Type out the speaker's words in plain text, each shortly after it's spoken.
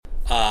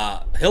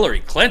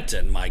Hillary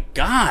Clinton, my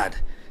God,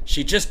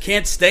 she just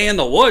can't stay in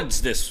the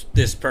woods,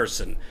 this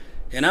person.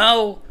 You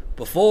know,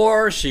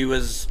 before she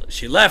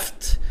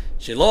left,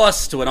 she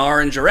lost to an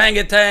orange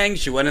orangutan,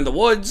 she went in the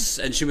woods,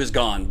 and she was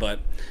gone. But,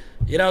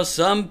 you know,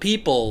 some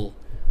people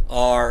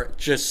are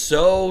just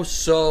so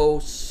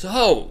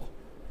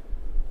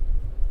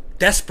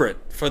desperate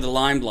for the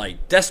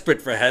limelight, desperate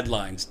for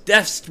headlines,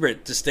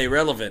 desperate to stay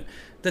relevant,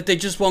 that they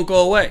just won't go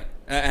away.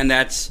 And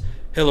that's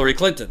Hillary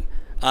Clinton.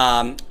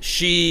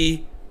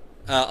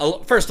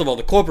 First of all,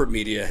 the corporate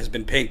media has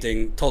been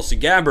painting Tulsi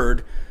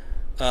Gabbard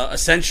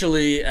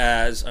essentially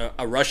as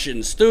a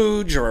Russian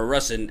stooge or a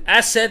Russian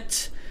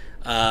asset,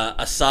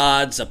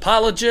 Assad's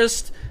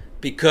apologist,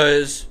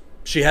 because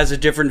she has a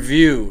different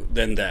view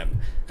than them.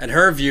 And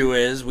her view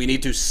is we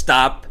need to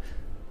stop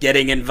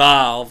getting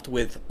involved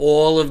with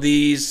all of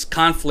these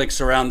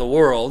conflicts around the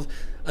world.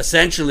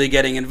 Essentially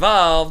getting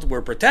involved,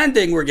 we're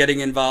pretending we're getting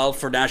involved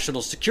for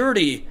national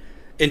security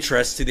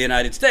interests to the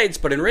United States,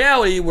 but in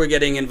reality, we're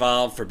getting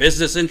involved for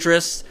business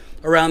interests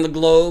around the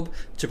globe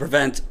to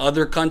prevent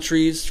other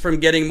countries from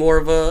getting more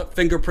of a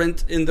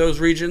fingerprint in those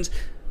regions,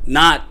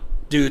 not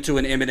due to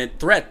an imminent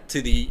threat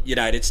to the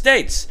United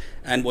States.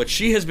 And what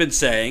she has been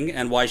saying,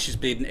 and why she's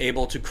been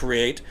able to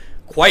create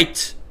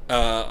quite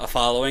a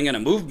following and a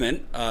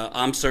movement,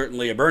 I'm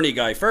certainly a Bernie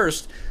guy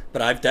first,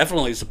 but I've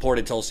definitely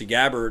supported Tulsi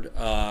Gabbard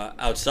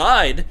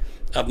outside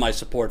of my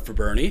support for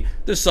Bernie.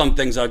 There's some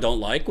things I don't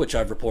like, which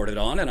I've reported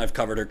on, and I've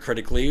covered her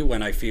critically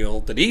when I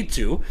feel the need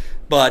to.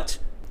 But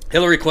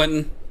Hillary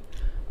Clinton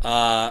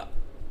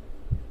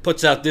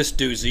puts out this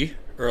doozy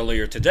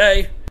earlier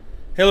today.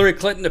 Hillary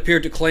Clinton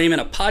appeared to claim in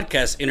a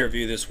podcast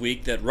interview this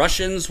week that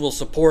Russians will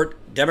support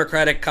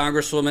Democratic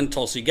Congresswoman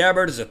Tulsi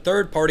Gabbard as a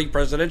third-party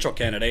presidential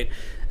candidate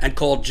and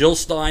called Jill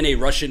Stein a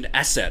Russian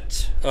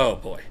asset. Oh,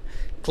 boy.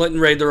 Clinton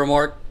made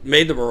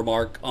the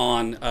remark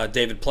on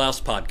David Plouffe's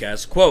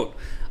podcast, quote,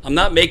 "I'm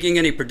not making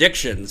any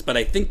predictions, but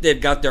I think they've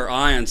got their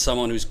eye on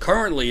someone who's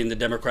currently in the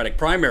Democratic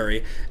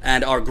primary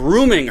and are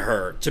grooming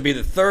her to be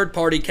the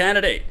third-party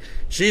candidate.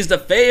 She's the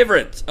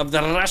favorite of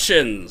the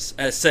Russians,"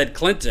 as said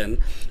Clinton,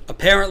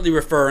 apparently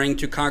referring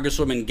to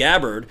Congresswoman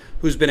Gabbard,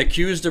 who's been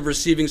accused of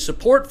receiving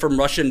support from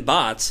Russian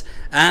bots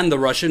and the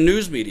Russian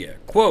news media.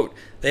 Quote,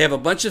 "They have a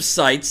bunch of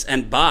sites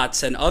and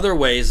bots and other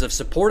ways of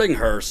supporting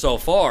her so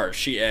far,"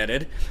 she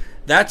added.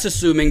 That's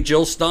assuming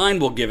Jill Stein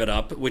will give it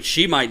up, which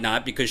she might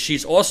not because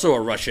she's also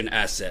a Russian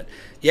asset.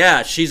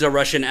 Yeah, she's a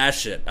Russian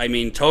asset. I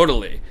mean,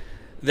 totally.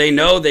 They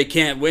know they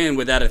can't win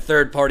without a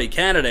third-party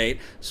candidate,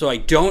 so I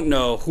don't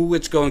know who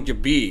it's going to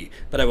be,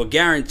 but I will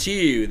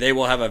guarantee you they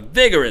will have a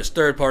vigorous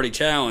third-party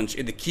challenge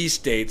in the key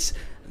states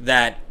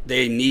that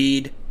they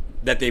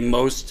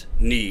most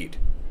need.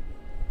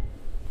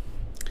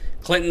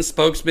 Clinton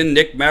spokesman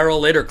Nick Merrill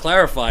later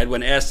clarified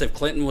when asked if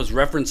Clinton was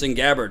referencing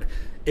Gabbard,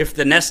 "If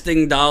the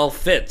nesting doll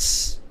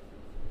fits."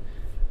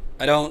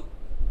 I've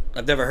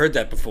never heard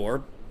that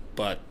before,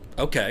 but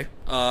okay.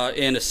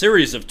 In a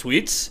series of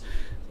tweets,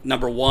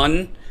 number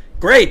one,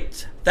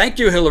 "Great, thank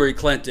you, Hillary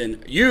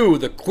Clinton. You,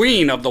 the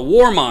queen of the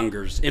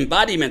warmongers,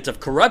 embodiment of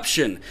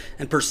corruption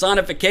and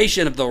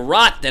personification of the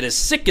rot that has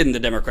sickened the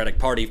Democratic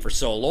Party for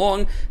so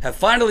long, have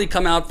finally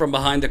come out from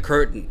behind the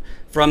curtain.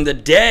 From the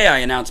day I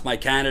announced my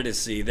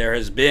candidacy, there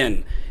has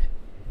been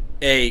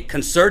a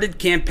concerted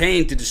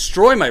campaign to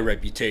destroy my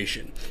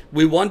reputation.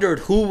 We wondered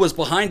who was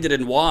behind it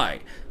and why.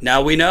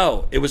 Now we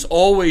know. It was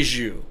always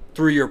you,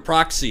 through your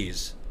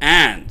proxies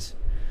and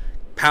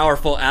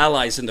powerful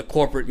allies in the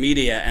corporate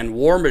media and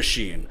war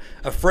machine,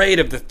 afraid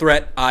of the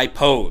threat I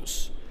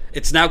pose.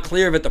 It's now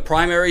clear that the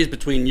primary is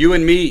between you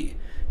and me.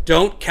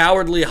 Don't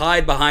cowardly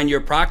hide behind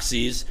your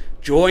proxies.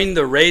 Join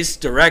the race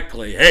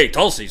directly." Hey,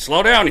 Tulsi,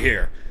 slow down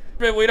here.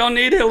 We don't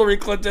need Hillary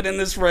Clinton in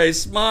this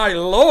race. My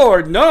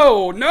Lord,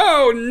 no.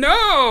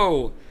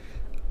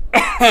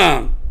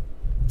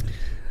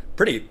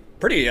 Pretty,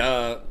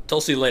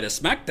 Tulsi laid a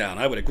smackdown.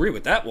 I would agree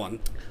with that one.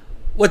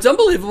 What's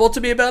unbelievable to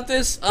me about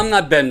this, I'm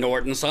not Ben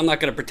Norton, so I'm not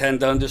going to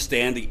pretend to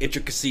understand the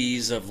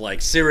intricacies of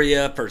like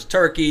Syria versus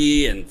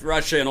Turkey and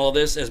Russia and all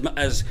this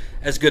as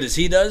good as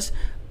he does.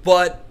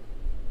 But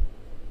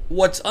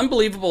what's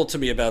unbelievable to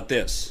me about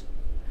this,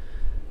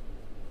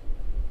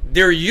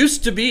 there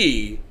used to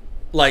be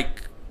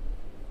like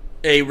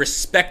a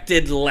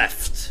respected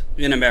left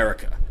in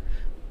America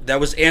that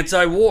was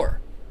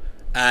anti-war,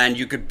 and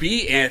you could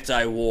be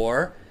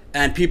anti-war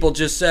and people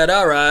just said,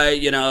 all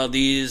right,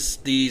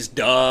 these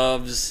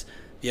doves,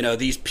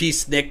 these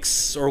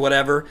peaceniks or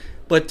whatever,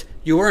 but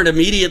you weren't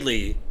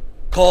immediately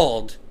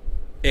called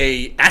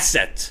a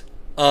asset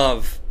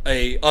of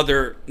a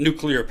other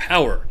nuclear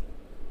power.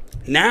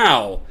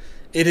 Now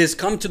it has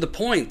come to the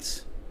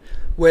point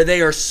where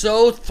they are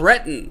so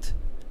threatened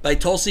by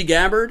Tulsi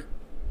Gabbard.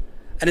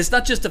 And it's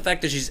not just the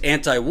fact that she's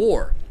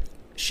anti-war.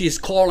 She's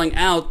calling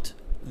out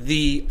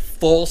the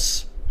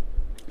false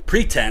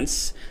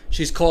pretense.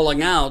 She's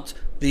calling out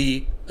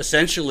the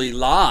essentially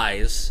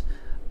lies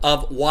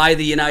of why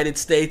the United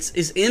States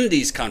is in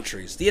these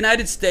countries. The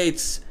United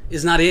States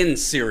is not in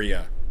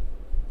Syria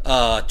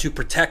to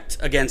protect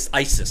against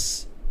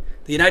ISIS.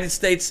 The United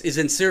States is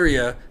in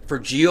Syria for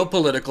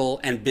geopolitical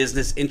and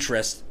business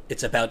interests.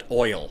 It's about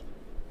oil.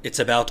 It's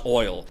about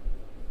oil.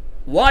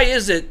 Why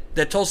is it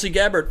that Tulsi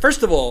Gabbard?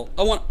 First of all,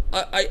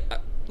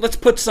 let's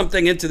put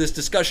something into this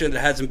discussion that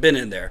hasn't been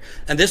in there,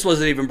 and this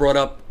wasn't even brought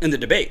up in the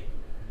debate.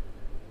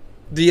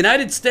 The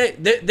United States,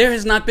 there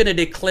has not been a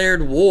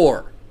declared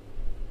war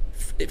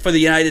for the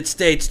United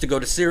States to go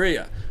to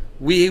Syria.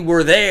 We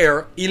were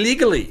there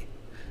illegally.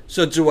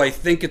 So do I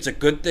think it's a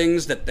good thing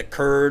that the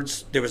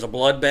Kurds, there was a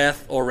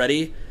bloodbath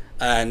already,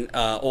 and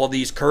all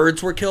these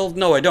Kurds were killed?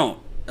 No, I don't.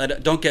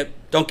 Don't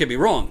get me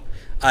wrong.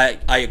 I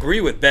agree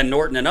with Ben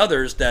Norton and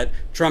others that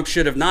Trump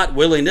should have not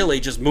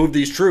willy-nilly just moved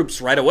these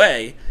troops right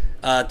away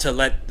to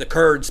let the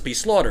Kurds be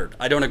slaughtered.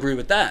 I don't agree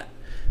with that.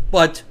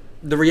 But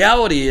the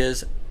reality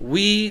is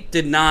we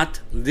did not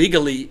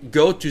legally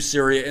go to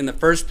Syria in the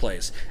first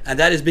place, and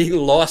that is being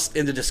lost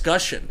in the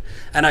discussion.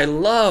 And I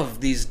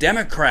love these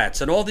Democrats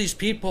and all these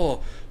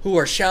people who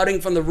are shouting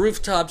from the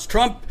rooftops,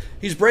 Trump,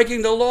 he's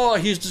breaking the law,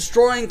 he's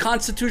destroying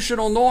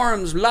constitutional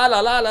norms, la la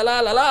la la la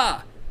la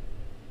la.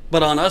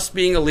 But on us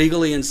being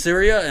illegally in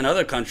Syria and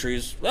other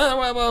countries,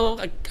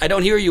 well, I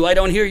don't hear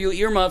you,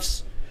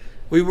 earmuffs.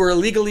 We were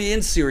illegally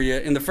in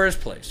Syria in the first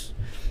place.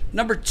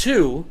 Number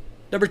two,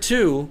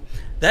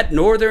 that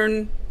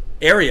northern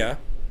area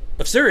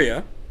of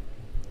Syria,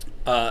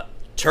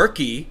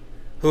 Turkey,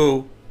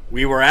 who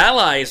we were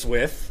allies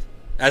with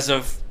as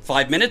of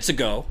 5 minutes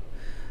ago,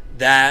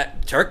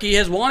 that Turkey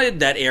has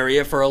wanted that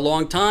area for a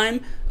long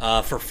time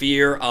for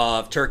fear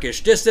of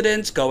Turkish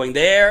dissidents going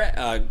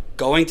there,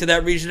 going to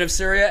that region of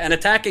Syria and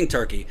attacking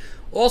Turkey.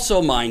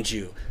 Also, mind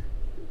you,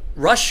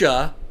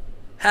 Russia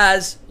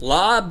has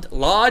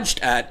lodged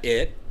at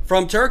it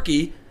from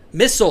Turkey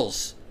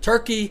missiles.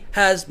 Turkey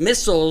has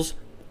missiles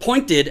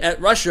pointed at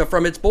Russia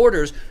from its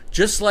borders,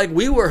 just like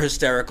we were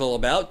hysterical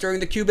about during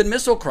the Cuban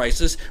Missile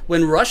Crisis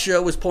when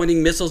Russia was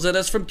pointing missiles at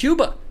us from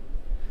Cuba.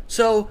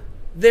 So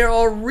there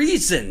are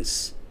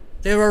reasons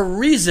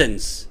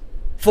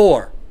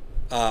for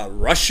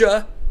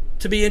Russia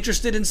to be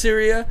interested in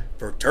Syria,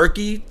 for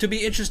Turkey to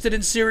be interested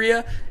in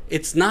Syria.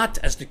 It's not,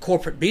 as the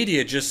corporate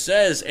media just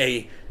says,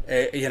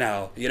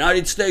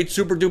 United States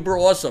super duper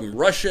awesome,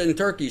 Russia and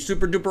Turkey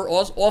super duper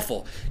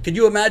awful. Can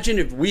you imagine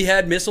if we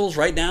had missiles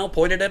right now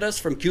pointed at us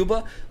from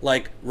Cuba,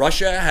 like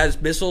Russia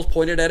has missiles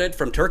pointed at it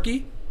from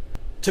Turkey?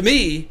 To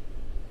me,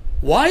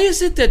 why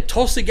is it that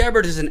Tulsi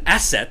Gabbard is an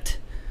asset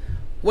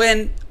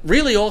when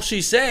really all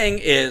she's saying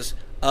is,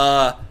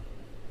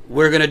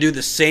 we're going to do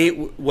the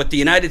same. What the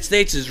United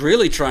States is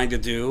really trying to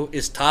do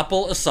is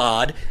topple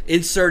Assad,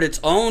 insert its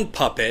own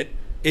puppet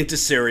into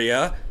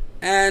Syria,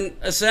 and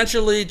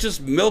essentially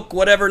just milk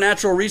whatever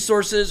natural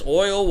resources,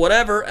 oil,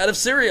 whatever, out of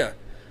Syria.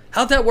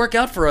 How'd that work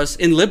out for us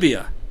in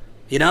Libya?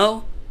 You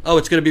know? Oh,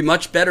 it's going to be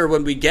much better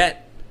when we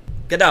get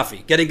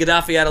getting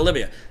Gaddafi out of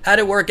Libya. How'd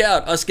it work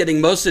out, us getting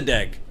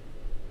Mossadegh,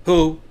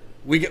 who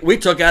we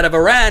took out of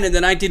Iran in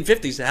the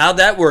 1950s? How'd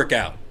that work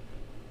out?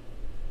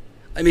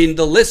 I mean,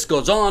 the list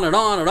goes on and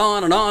on and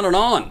on and on and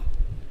on.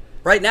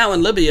 Right now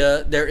in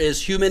Libya, there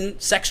is human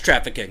sex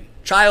trafficking,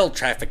 child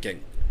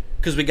trafficking,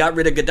 because we got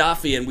rid of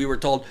Gaddafi and we were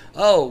told,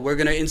 oh, we're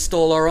going to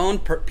install our own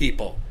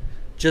people,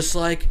 just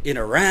like in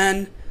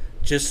Iran,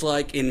 just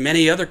like in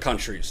many other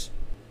countries.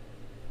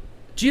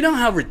 Do you know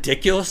how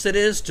ridiculous it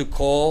is to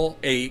call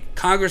a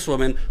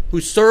congresswoman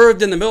who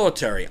served in the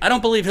military? I don't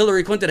believe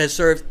Hillary Clinton has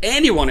served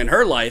anyone in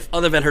her life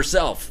other than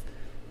herself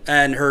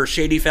and her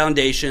shady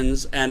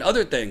foundations and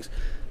other things.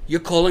 You're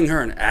calling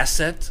her an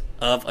asset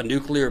of a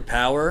nuclear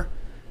power?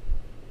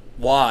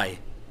 Why?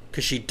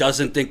 Because she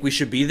doesn't think we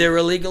should be there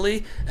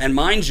illegally? And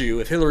mind you,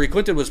 if Hillary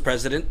Clinton was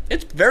president,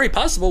 it's very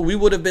possible we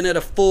would have been at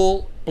a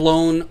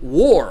full-blown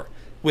war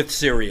with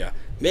Syria.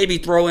 Maybe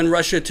throw in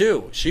Russia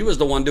too. She was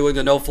the one doing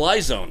the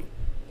no-fly zone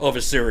over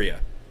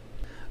Syria.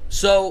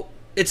 So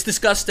it's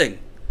disgusting.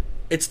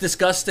 It's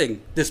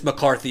disgusting, this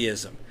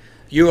McCarthyism.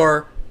 You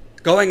are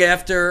going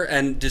after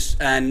and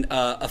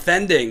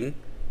offending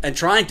and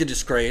trying to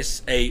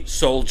disgrace a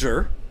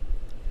soldier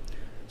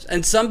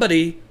and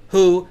somebody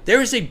who,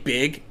 there is a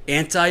big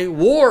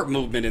anti-war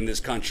movement in this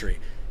country.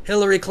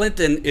 Hillary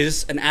Clinton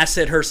is an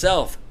asset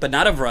herself, but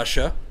not of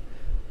Russia,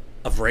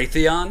 of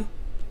Raytheon,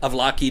 of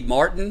Lockheed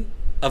Martin,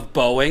 of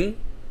Boeing,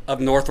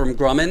 of Northrop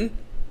Grumman.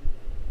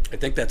 I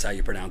think that's how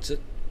you pronounce it.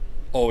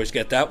 Always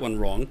get that one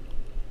wrong.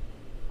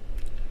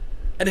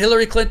 And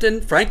Hillary Clinton,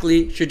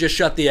 frankly, should just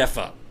shut the F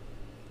up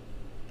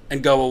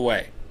and go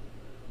away.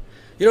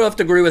 You don't have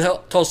to agree with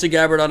Tulsi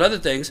Gabbard on other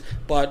things,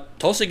 but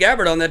Tulsi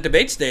Gabbard on that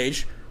debate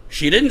stage,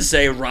 she didn't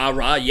say, rah,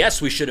 rah,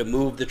 yes, we should have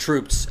moved the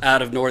troops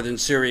out of northern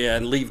Syria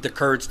and leave the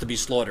Kurds to be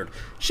slaughtered.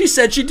 She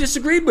said she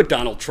disagreed with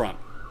Donald Trump.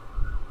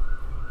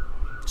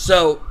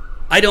 So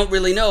I don't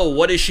really know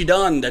what has she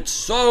done that's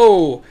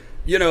so,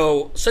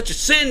 such a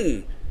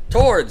sin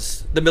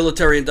towards the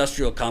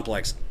military-industrial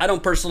complex. I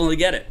don't personally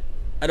get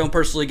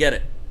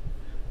it.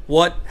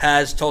 What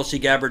has Tulsi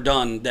Gabbard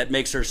done that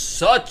makes her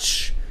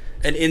such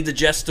an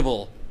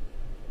indigestible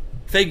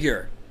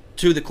figure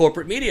to the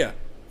corporate media?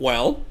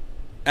 Well,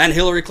 and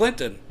Hillary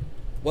Clinton.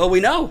 Well, we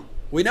know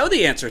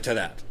the answer to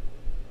that.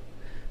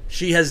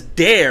 She has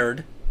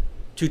dared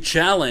to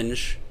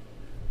challenge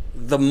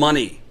the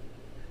money.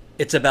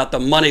 It's about the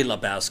money,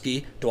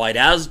 Lebowski. Dwight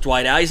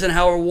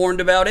Eisenhower warned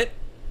about it.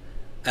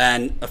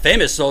 And a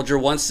famous soldier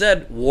once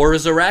said, war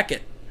is a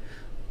racket.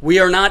 We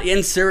are not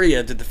in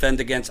Syria to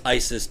defend against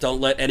ISIS. Don't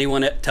let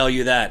anyone tell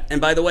you that.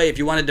 And by the way, if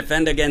you want to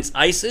defend against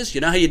ISIS,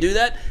 you know how you do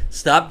that?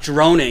 Stop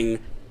droning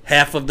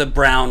half of the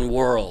brown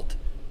world.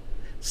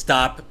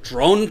 Stop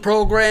drone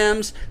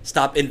programs.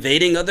 Stop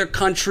invading other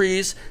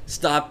countries.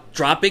 Stop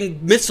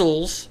dropping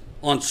missiles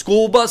on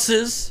school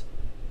buses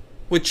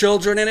with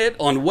children in it,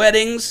 on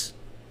weddings.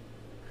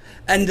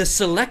 And the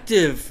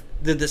selective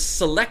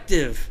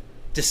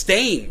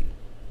disdain.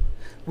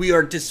 We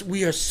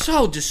are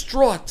so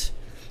distraught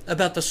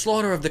about the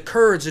slaughter of the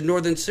Kurds in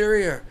northern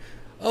Syria.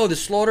 Oh, the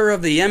slaughter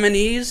of the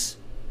Yemenis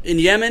in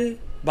Yemen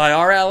by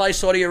our ally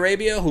Saudi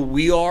Arabia, who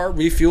we are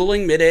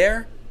refueling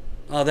midair.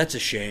 Oh, that's a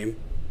shame.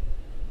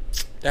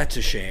 That's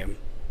a shame.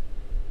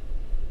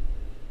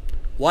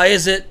 Why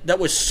is it that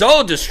we're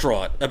so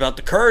distraught about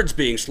the Kurds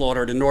being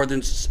slaughtered in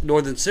northern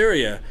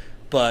Syria,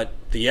 but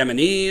the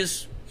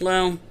Yemenis,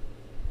 well,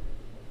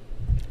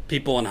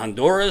 people in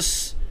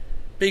Honduras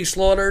being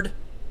slaughtered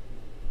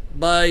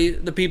by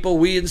the people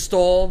we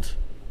installed?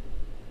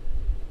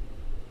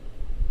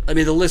 I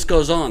mean, the list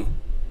goes on.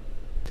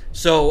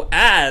 So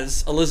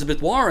as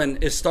Elizabeth Warren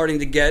is starting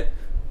to get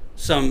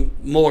some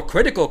more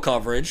critical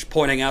coverage,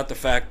 pointing out the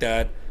fact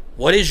that,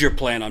 what is your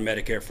plan on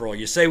Medicare for all?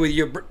 You say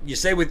you're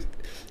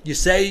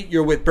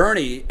with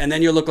Bernie, and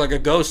then you look like a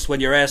ghost when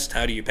you're asked,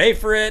 how do you pay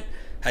for it?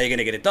 How are you going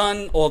to get it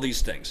done? All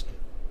these things.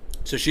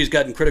 So she's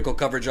gotten critical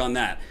coverage on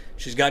that.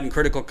 She's gotten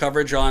critical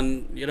coverage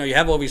on, you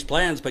have all these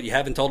plans, but you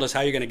haven't told us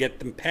how you're going to get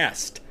them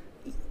passed.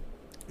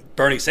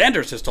 Bernie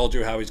Sanders has told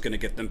you how he's going to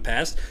get them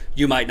passed.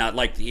 You might not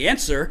like the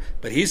answer,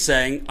 but he's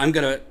saying,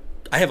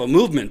 I have a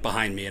movement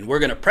behind me, and we're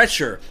going to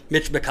pressure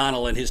Mitch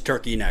McConnell and his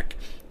turkey neck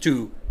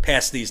to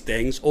pass these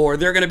things, or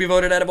they're going to be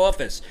voted out of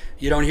office.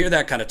 You don't hear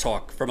that kind of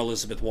talk from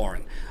Elizabeth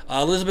Warren.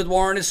 Elizabeth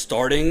Warren is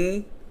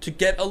starting to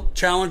get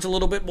challenged a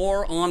little bit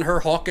more on her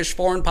hawkish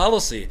foreign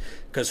policy,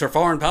 because her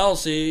foreign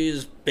policy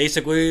is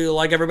basically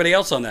like everybody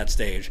else on that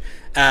stage.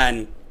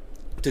 And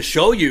to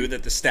show you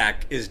that the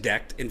stack is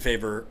decked in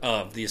favor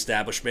of the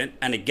establishment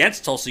and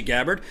against Tulsi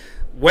Gabbard,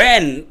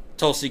 when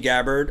Tulsi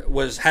Gabbard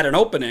had an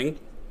opening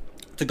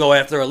to go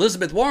after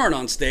Elizabeth Warren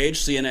on stage,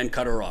 CNN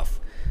cut her off.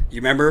 You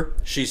remember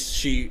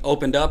she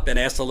opened up and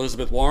asked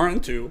Elizabeth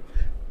Warren to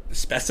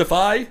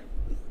specify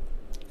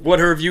what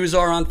her views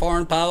are on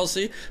foreign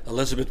policy.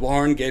 Elizabeth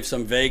Warren gave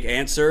some vague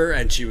answer,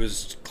 and she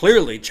was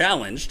clearly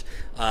challenged.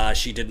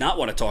 She did not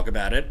want to talk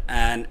about it,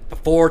 and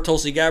before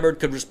Tulsi Gabbard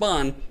could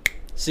respond,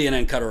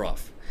 CNN cut her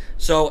off.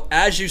 So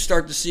as you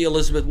start to see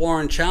Elizabeth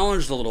Warren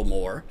challenged a little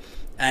more,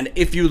 and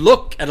if you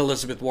look at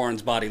Elizabeth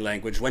Warren's body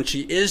language, when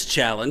she is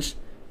challenged,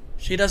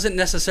 she doesn't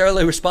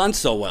necessarily respond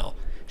so well.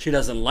 She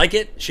doesn't like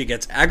it. She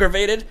gets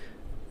aggravated.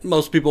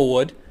 Most people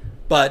would.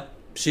 But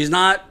she's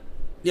not,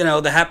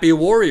 the happy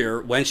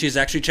warrior when she's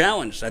actually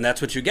challenged. And that's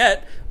what you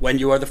get when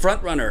you are the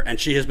front runner. And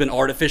she has been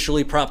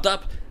artificially propped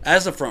up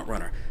as a front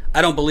runner.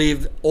 I don't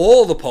believe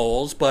all the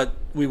polls, but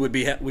we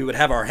would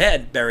have our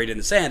head buried in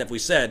the sand if we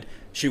said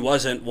she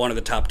wasn't one of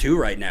the top two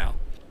right now.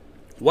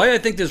 Why I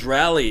think this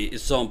rally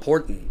is so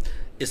important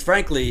is,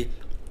 frankly,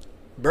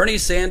 Bernie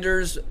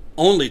Sanders'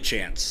 only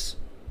chance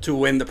to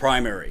win the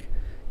primary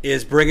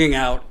is bringing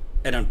out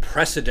an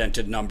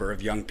unprecedented number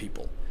of young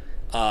people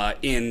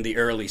in the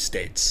early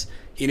states.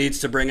 He needs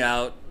to bring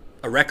out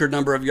a record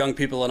number of young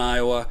people in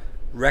Iowa,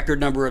 record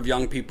number of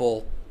young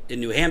people in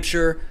New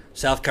Hampshire.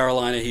 South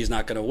Carolina, he's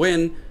not going to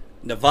win.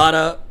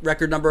 Nevada,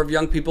 record number of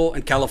young people,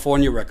 and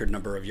California, record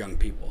number of young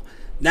people.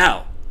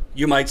 Now,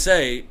 you might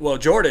say, well,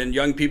 Jordan,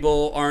 young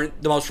people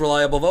aren't the most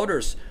reliable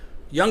voters.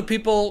 Young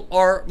people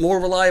are more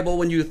reliable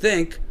when you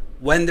think,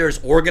 when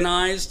there's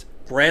organized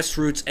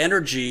grassroots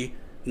energy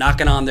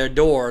knocking on their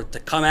door to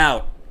come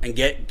out and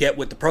get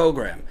with the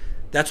program.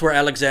 That's where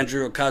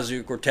Alexandria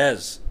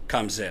Ocasio-Cortez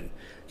comes in.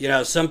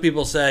 Some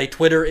people say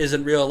Twitter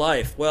isn't real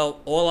life. Well,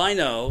 all I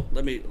know,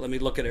 let me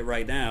look at it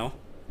right now.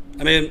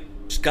 I mean,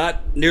 she's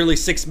got nearly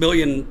 6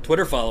 million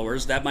Twitter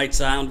followers. That might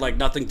sound like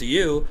nothing to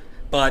you,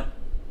 but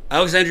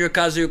Alexandria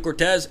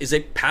Ocasio-Cortez is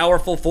a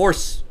powerful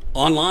force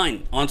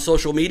online, on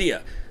social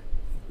media.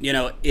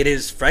 It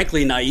is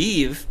frankly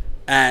naive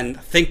and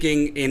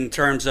thinking in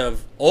terms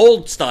of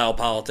old style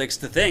politics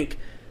to think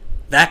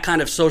that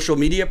kind of social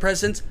media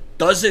presence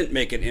doesn't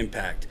make an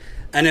impact.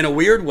 And in a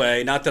weird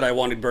way, not that I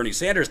wanted Bernie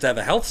Sanders to have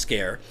a health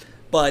scare,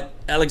 but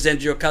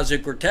Alexandria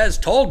Ocasio-Cortez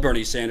told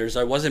Bernie Sanders,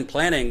 I wasn't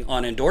planning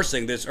on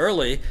endorsing this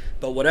early,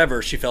 but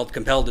whatever, she felt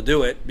compelled to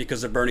do it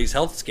because of Bernie's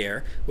health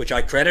scare, which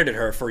I credited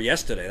her for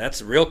yesterday.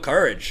 That's real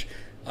courage.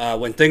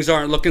 When things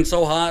aren't looking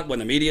so hot, when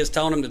the media is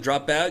telling him to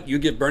drop out, you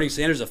give Bernie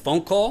Sanders a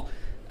phone call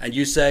and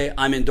you say,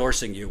 I'm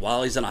endorsing you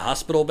while he's in a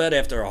hospital bed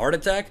after a heart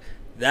attack.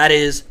 That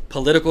is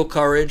political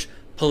courage,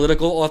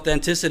 political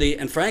authenticity,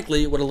 and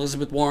frankly, what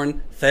Elizabeth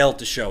Warren failed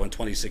to show in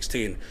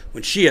 2016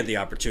 when she had the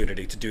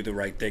opportunity to do the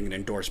right thing and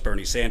endorse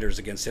Bernie Sanders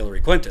against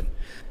Hillary Clinton.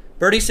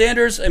 Bernie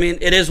Sanders, I mean,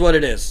 it is what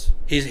it is.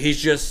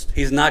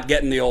 He's not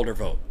getting the older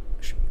vote.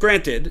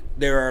 Granted,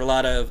 there are a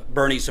lot of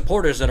Bernie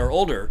supporters that are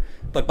older,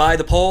 but by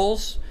the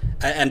polls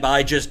and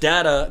by just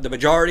data, the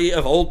majority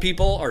of old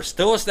people are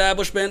still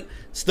establishment,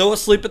 still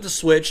asleep at the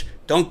switch,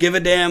 don't give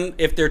a damn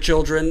if their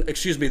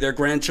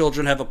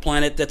grandchildren have a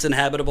planet that's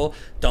inhabitable,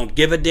 don't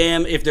give a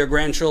damn if their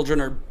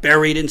grandchildren are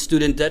buried in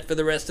student debt for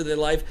the rest of their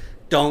life,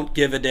 don't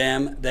give a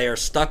damn. They are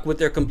stuck with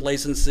their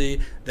complacency,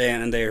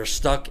 and they are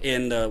stuck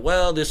in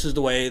this is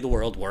the way the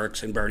world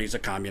works, and Bernie's a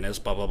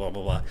communist, blah, blah, blah,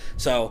 blah, blah.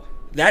 So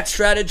that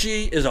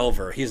strategy is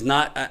over. He's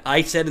not,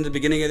 I said in the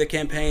beginning of the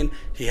campaign,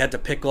 he had to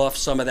pick off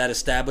some of that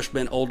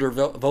establishment older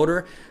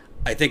voter.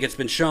 I think it's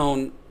been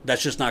shown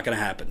that's just not going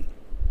to happen.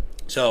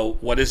 So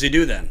what does he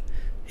do then?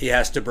 He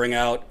has to bring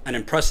out an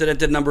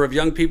unprecedented number of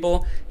young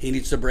people. He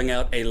needs to bring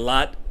out a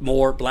lot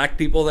more black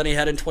people than he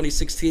had in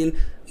 2016,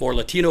 more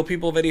Latino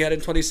people than he had in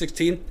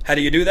 2016. How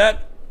do you do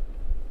that?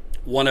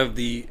 One of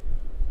the,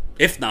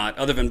 if not,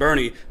 other than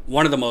Bernie,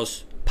 one of the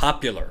most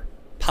popular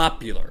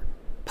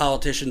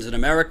politicians in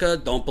America.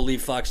 Don't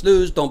believe Fox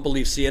News, don't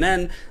believe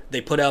CNN.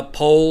 They put out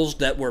polls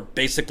that were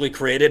basically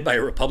created by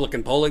a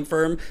Republican polling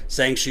firm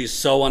saying she's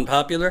so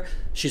unpopular.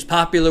 She's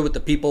popular with the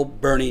people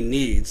Bernie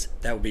needs.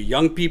 That would be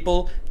young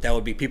people, that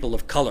would be people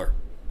of color.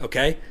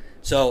 Okay?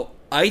 So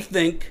I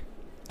think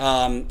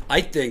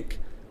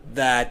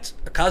that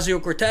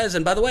Ocasio-Cortez,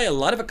 and by the way, a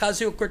lot of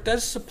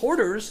Ocasio-Cortez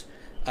supporters,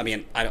 I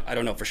mean, I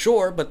don't know for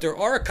sure, but there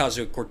are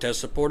Ocasio-Cortez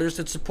supporters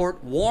that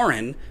support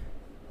Warren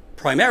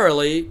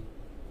primarily,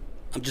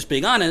 I'm just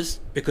being honest,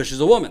 because she's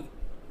a woman.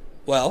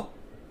 Well,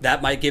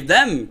 that might give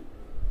them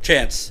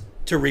chance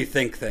to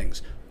rethink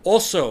things.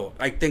 Also,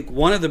 I think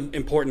one of the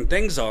important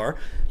things are,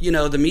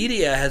 the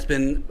media has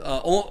been,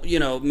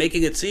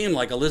 making it seem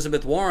like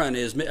Elizabeth Warren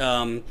is,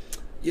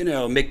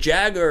 Mick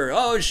Jagger.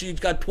 Oh, she's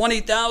got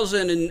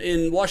 20,000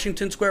 in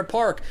Washington Square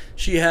Park.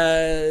 She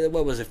had,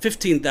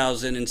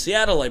 15,000 in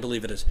Seattle, I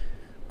believe it is.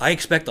 I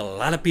expect a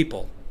lot of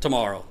people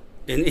tomorrow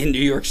in New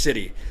York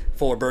City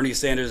for Bernie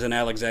Sanders and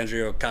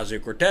Alexandria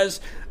Ocasio-Cortez.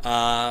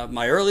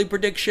 My early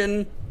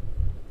prediction,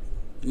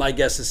 my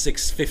guess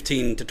is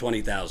 15 to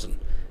 20,000.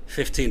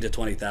 15 to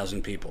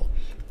 20,000 people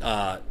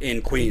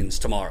in Queens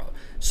tomorrow.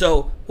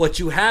 So what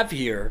you have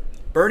here,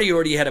 Bernie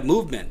already had a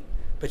movement,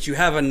 but you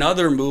have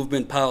another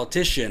movement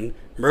politician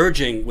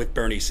merging with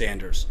Bernie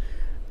Sanders.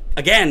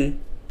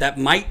 Again, that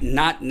might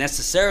not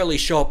necessarily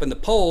show up in the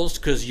polls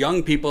because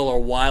young people are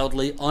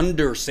wildly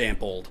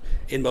undersampled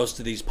in most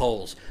of these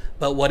polls.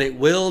 But what it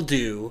will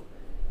do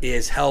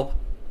is help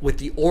with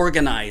the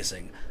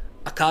organizing.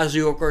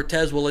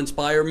 Ocasio-Cortez will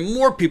inspire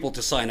more people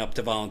to sign up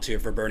to volunteer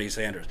for Bernie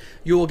Sanders.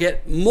 You will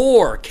get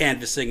more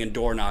canvassing and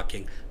door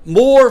knocking,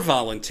 more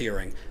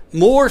volunteering,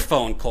 more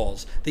phone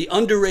calls,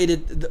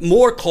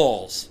 more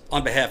calls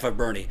on behalf of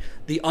Bernie.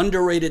 The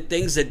underrated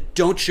things that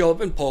don't show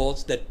up in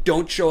polls, that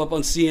don't show up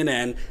on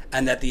CNN,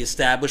 and that the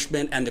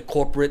establishment and the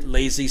corporate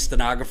lazy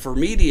stenographer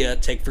media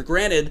take for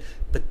granted.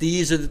 But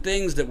these are the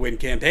things that win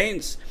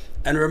campaigns.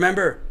 And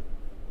remember,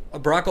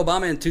 Barack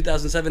Obama in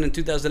 2007 and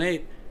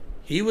 2008,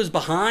 he was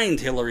behind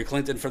Hillary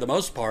Clinton for the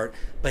most part,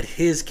 but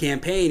his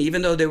campaign,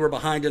 even though they were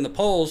behind in the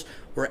polls,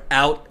 were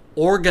out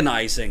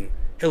organizing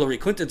Hillary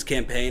Clinton's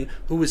campaign,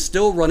 who was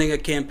still running a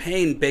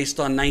campaign based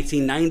on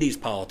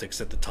 1990s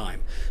politics at the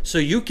time. So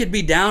you could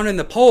be down in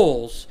the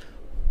polls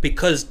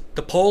because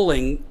the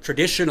polling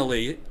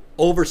traditionally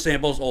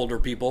oversamples older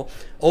people,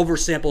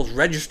 oversamples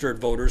registered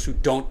voters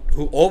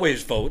who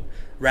always vote,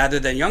 rather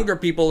than younger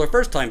people or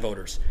first-time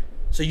voters.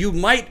 So you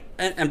might,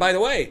 and by the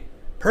way,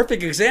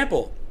 perfect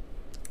example,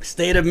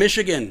 state of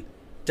Michigan,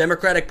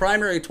 Democratic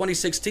primary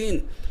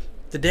 2016.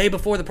 The day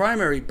before the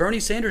primary, Bernie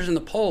Sanders in the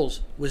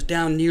polls was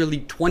down nearly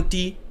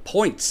 20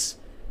 points.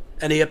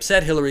 And he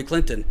upset Hillary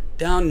Clinton,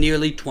 down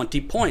nearly 20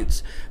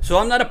 points. So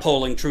I'm not a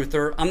polling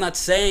truther. I'm not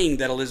saying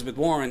that Elizabeth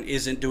Warren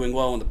isn't doing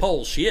well in the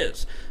polls. She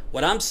is.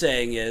 What I'm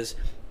saying is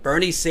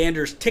Bernie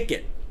Sanders'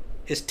 ticket,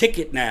 his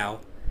ticket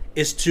now,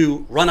 is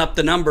to run up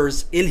the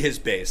numbers in his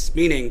base,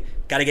 meaning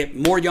got to get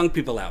more young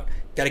people out,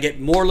 got to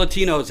get more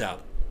Latinos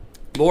out,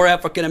 more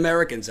African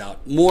Americans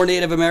out, more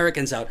Native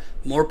Americans out,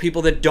 more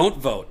people that don't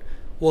vote.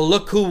 Well,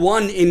 look who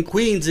won in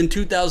Queens in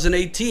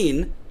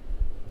 2018,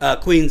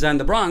 Queens and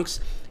the Bronx.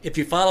 If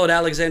you followed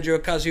Alexandria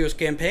Ocasio's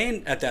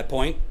campaign at that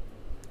point,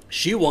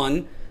 she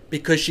won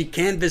because she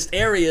canvassed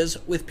areas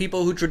with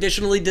people who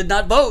traditionally did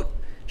not vote.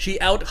 She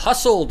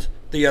out-hustled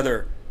the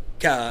other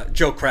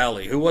Joe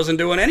Crowley, who wasn't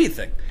doing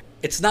anything.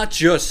 It's not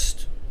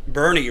just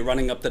Bernie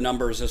running up the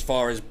numbers as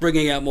far as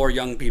bringing out more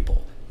young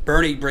people.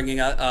 Bernie bringing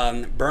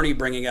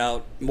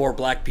out more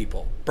black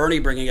people. Bernie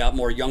bringing out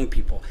more young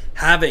people.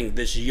 Having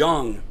this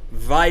young,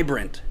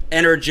 vibrant,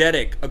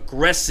 energetic,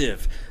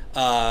 aggressive,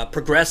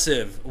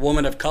 progressive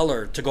woman of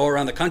color to go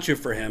around the country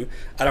for him.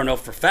 I don't know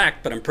for a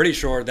fact, but I'm pretty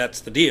sure that's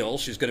the deal.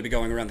 She's going to be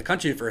going around the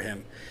country for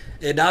him.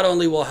 It not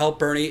only will help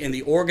Bernie in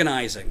the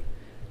organizing,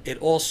 it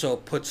also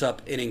puts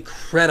up an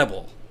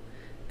incredible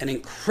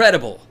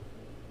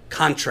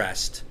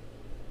contrast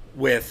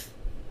with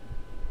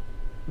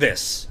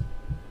this.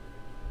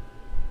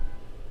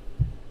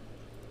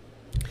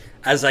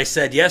 As I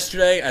said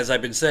yesterday, as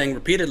I've been saying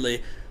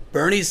repeatedly,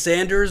 Bernie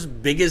Sanders'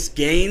 biggest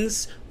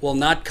gains will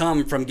not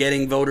come from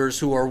getting voters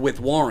who are with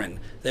Warren.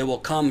 They will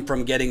come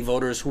from getting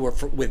voters who are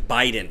with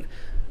Biden.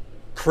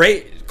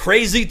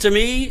 Crazy to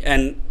me,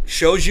 and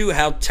shows you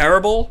how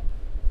terrible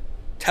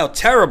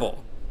the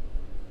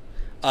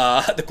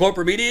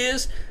corporate media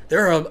is.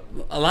 There are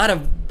a lot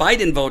of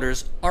Biden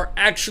voters are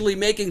actually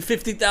making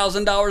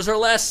 $50,000 or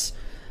less.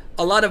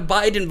 A lot of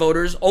Biden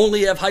voters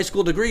only have high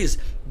school degrees.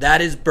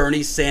 That is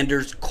Bernie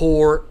Sanders'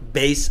 core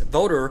base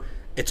voter.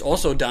 It's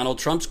also Donald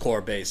Trump's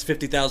core base,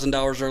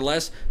 $50,000 or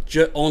less,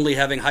 only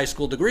having high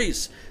school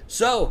degrees.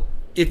 So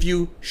if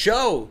you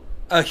show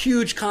a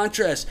huge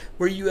contrast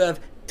where you have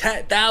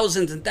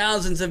thousands and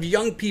thousands of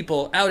young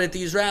people out at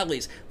these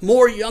rallies,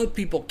 more young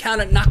people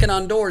knocking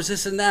on doors,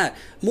 this and that,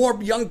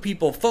 more young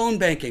people phone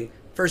banking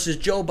versus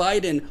Joe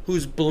Biden,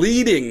 who's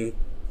bleeding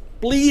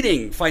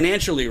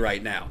financially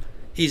right now.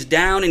 He's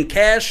down in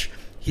cash.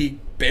 He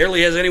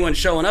barely has anyone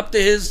showing up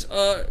to his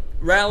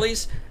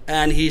rallies,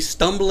 and he's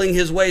stumbling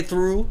his way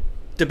through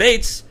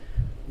debates.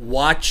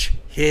 Watch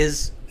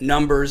his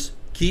numbers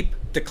keep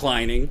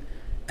declining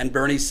and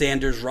Bernie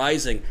Sanders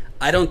rising.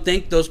 I don't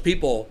think those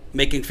people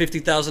making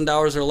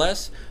 $50,000 or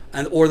less,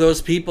 or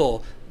those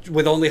people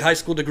with only high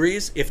school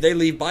degrees, if they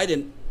leave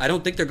Biden, I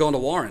don't think they're going to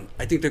Warren.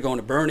 I think they're going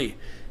to Bernie,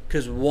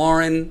 because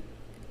Warren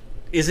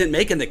isn't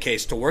making the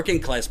case to working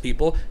class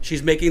people.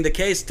 She's making the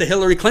case to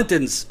Hillary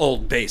Clinton's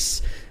old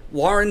base.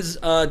 Warren's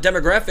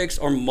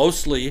demographics are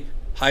mostly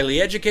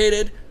highly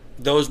educated,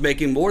 those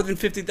making more than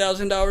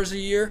 $50,000 a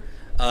year.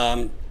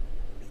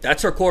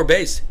 That's her core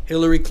base,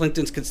 Hillary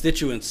Clinton's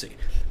constituency.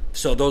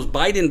 So those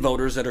Biden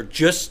voters that are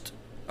just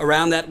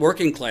around that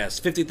working class,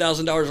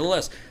 $50,000 or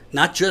less,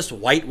 not just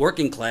white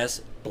working class,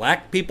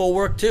 black people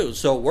work too.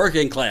 So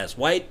working class,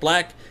 white,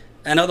 black,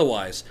 and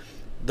otherwise.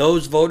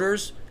 Those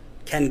voters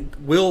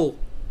will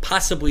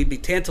possibly be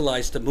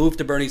tantalized to move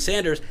to Bernie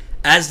Sanders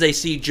as they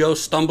see Joe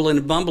stumbling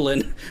and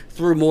bumbling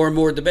through more and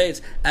more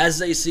debates, as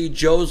they see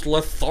Joe's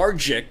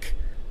lethargic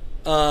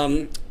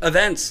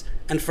events.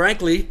 And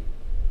frankly,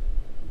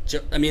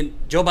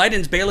 Joe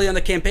Biden's barely on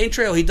the campaign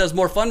trail. He does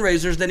more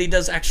fundraisers than he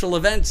does actual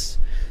events.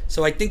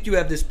 So I think you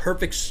have this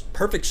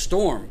perfect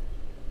storm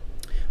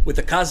with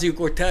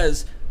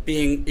Ocasio-Cortez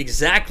being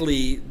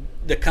exactly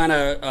the kind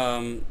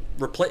of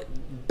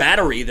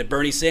battery that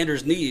Bernie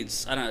Sanders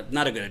needs.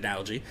 Not a good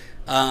analogy.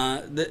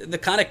 The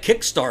kind of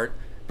kickstart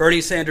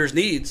Bernie Sanders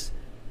needs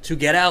to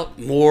get out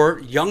more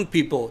young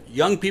people.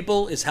 Young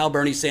people is how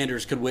Bernie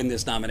Sanders could win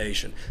this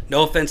nomination.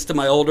 No offense to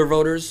my older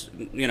voters,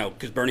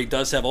 because Bernie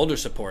does have older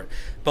support,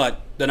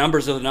 but the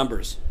numbers are the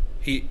numbers.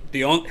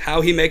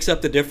 How he makes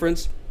up the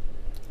difference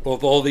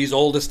of all these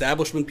old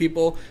establishment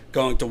people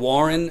going to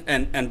Warren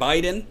and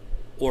Biden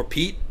or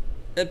Pete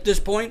at this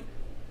point,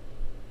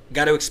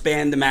 got to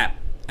expand the map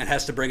and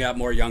has to bring out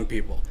more young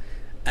people.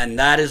 And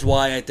that is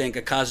why I think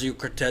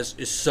Ocasio-Cortez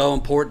is so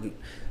important.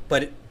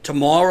 But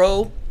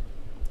tomorrow,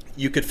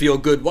 you could feel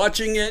good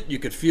watching it. You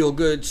could feel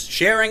good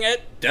sharing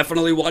it.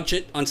 Definitely watch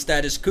it on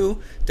Status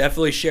Coup.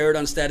 Definitely share it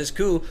on Status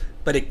Coup.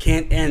 But it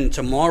can't end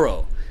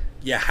tomorrow.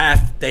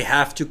 They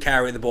have to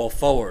carry the ball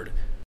forward.